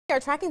We are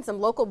tracking some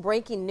local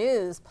breaking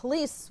news.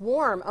 Police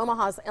swarm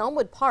Omaha's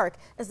Elmwood Park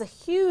as a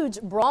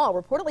huge brawl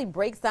reportedly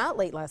breaks out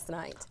late last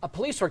night.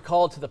 Police were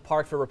called to the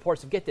park for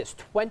reports of, get this,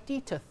 20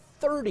 to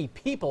 30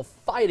 people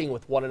fighting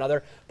with one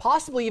another,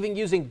 possibly even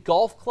using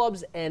golf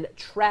clubs and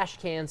trash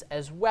cans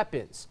as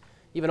weapons.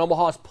 Even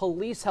Omaha's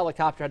police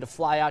helicopter had to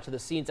fly out to the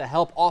scene to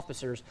help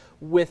officers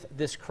with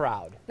this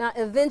crowd. Now,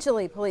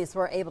 eventually, police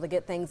were able to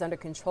get things under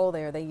control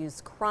there. They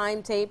used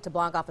crime tape to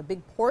block off a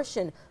big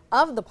portion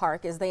of the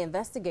park as they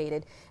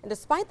investigated. And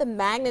despite the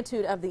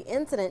magnitude of the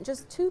incident,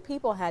 just 2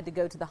 people had to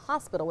go to the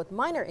hospital with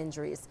minor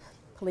injuries.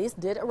 Police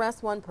did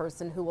arrest one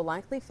person who will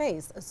likely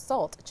face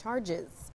assault charges.